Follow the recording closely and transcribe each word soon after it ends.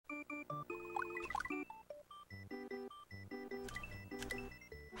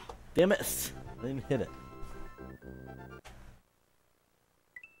Damn it! I didn't hit it.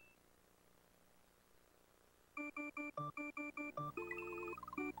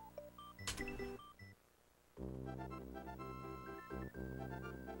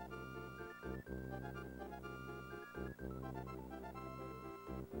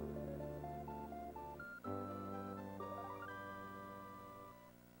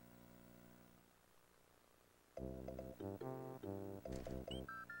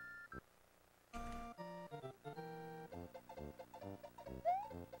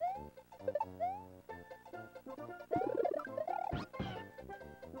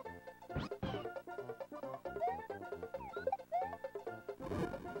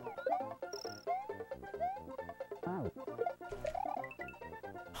 Oh,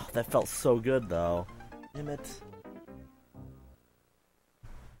 that felt so good, though. Damn it.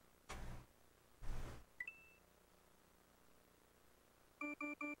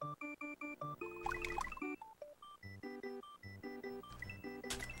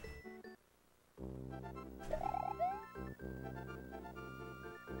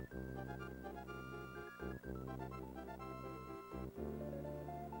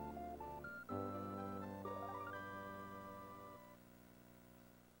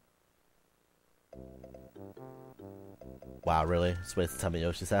 Wow, really? Just waste time at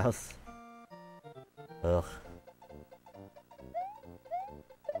Yoshi's house? Ugh.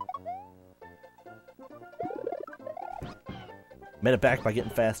 Made it back by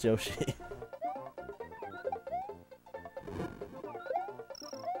getting fast, Yoshi.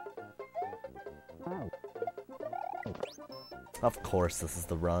 Of course, this is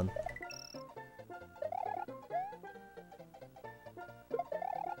the run.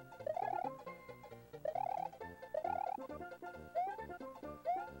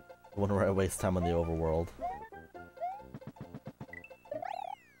 I wonder where I waste time on the overworld.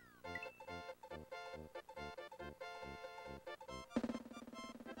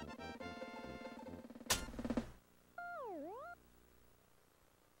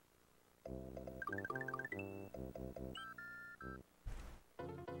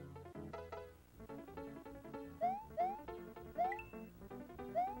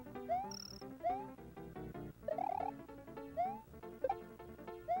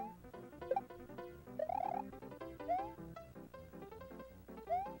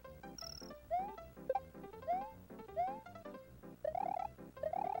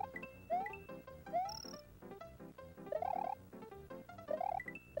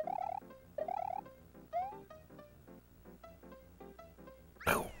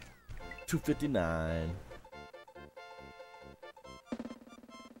 $2.59.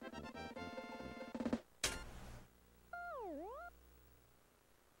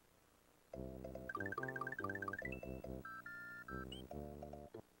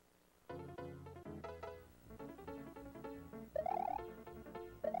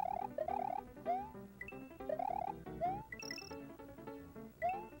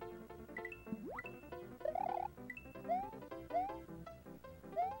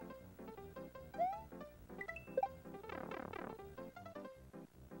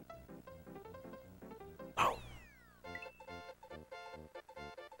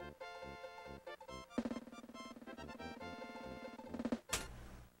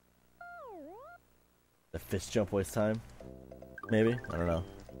 The fish jump waste time? Maybe? I don't know.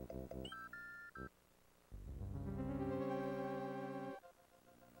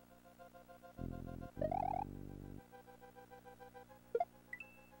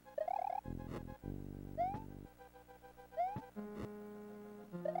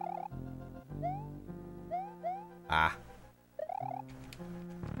 Ah.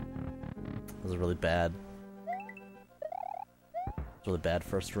 That was really bad. Really bad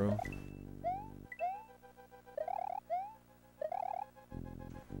first room.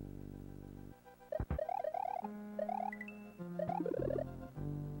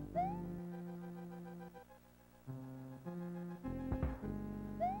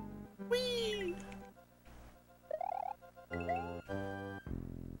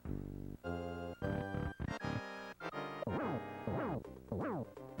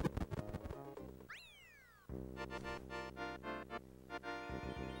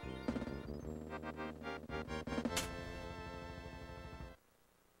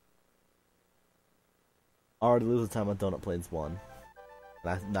 Already lose the time on Donut Plains 1.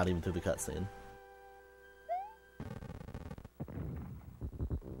 Not even through the cutscene.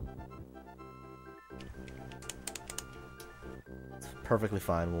 It's perfectly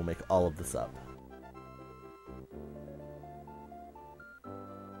fine, we'll make all of this up.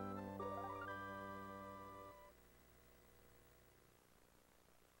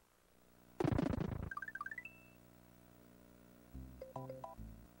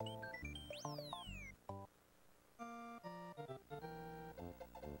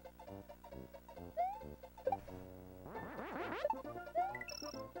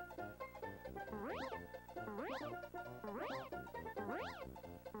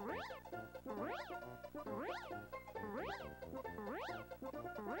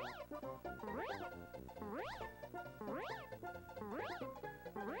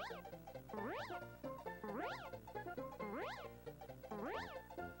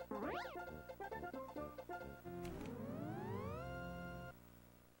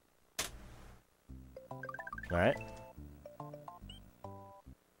 Alright.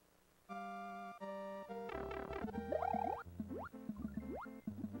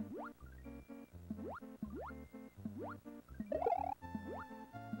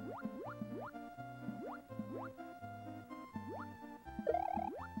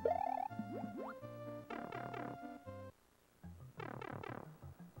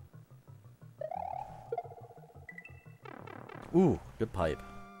 Ooh, good pipe.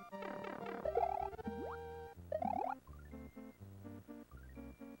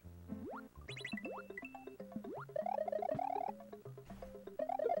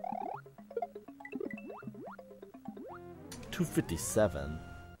 $257.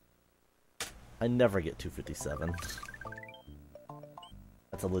 I never get 257.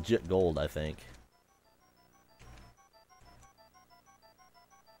 That's a legit gold, I think.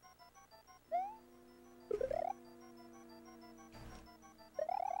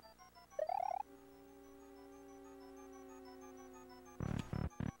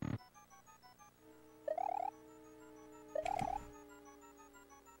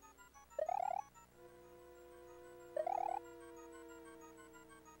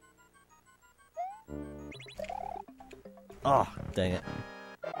 Oh, dang it.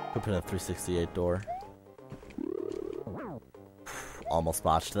 Could put in a 368 door. Almost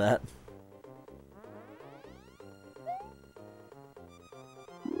botched that.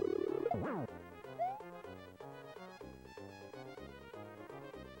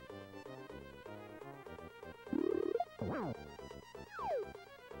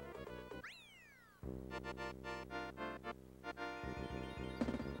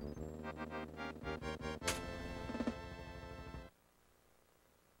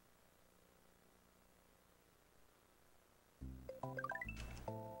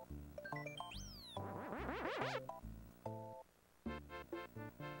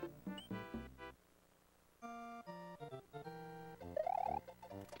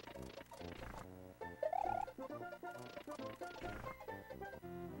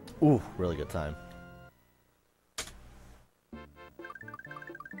 Ooh, really good time.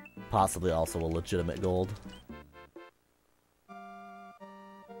 Possibly also a legitimate gold.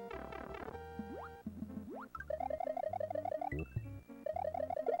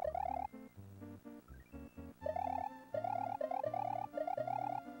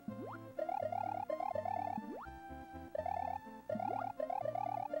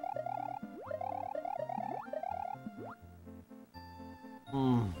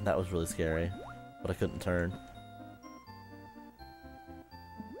 That was really scary, but I couldn't turn.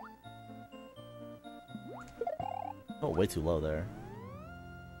 Oh, way too low there.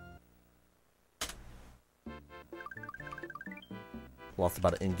 Lost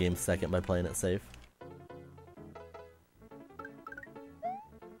about an in-game second by playing it safe.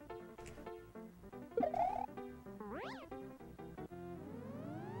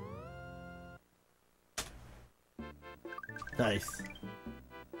 Nice.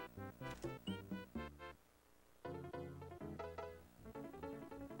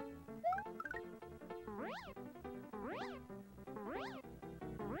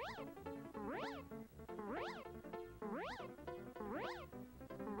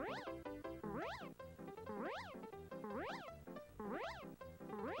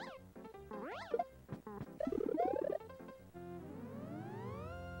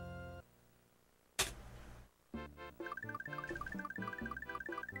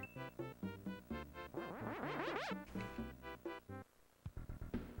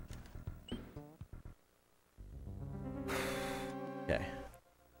 Okay.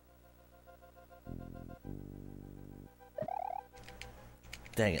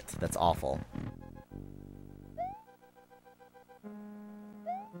 Dang it, that's awful.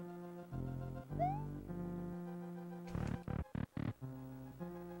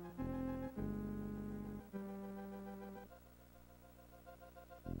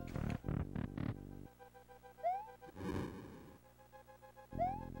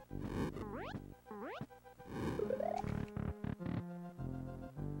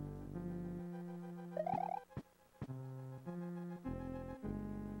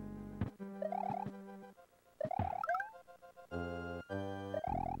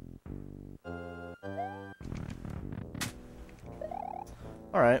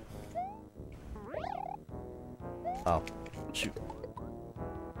 Alright. Oh, shoot.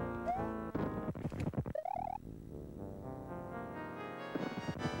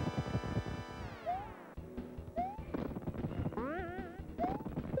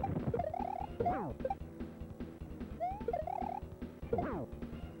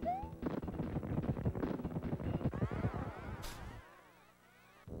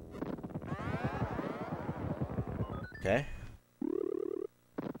 Okay.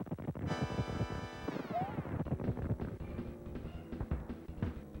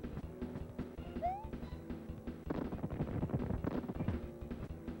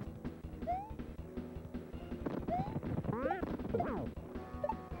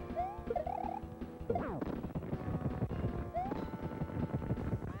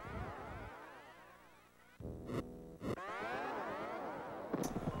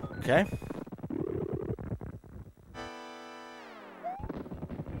 Okay.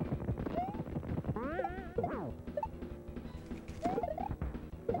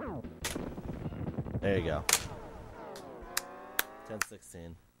 There you go.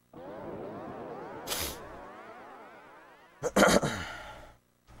 10-16.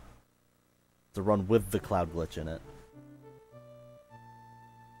 To run with the cloud glitch in it.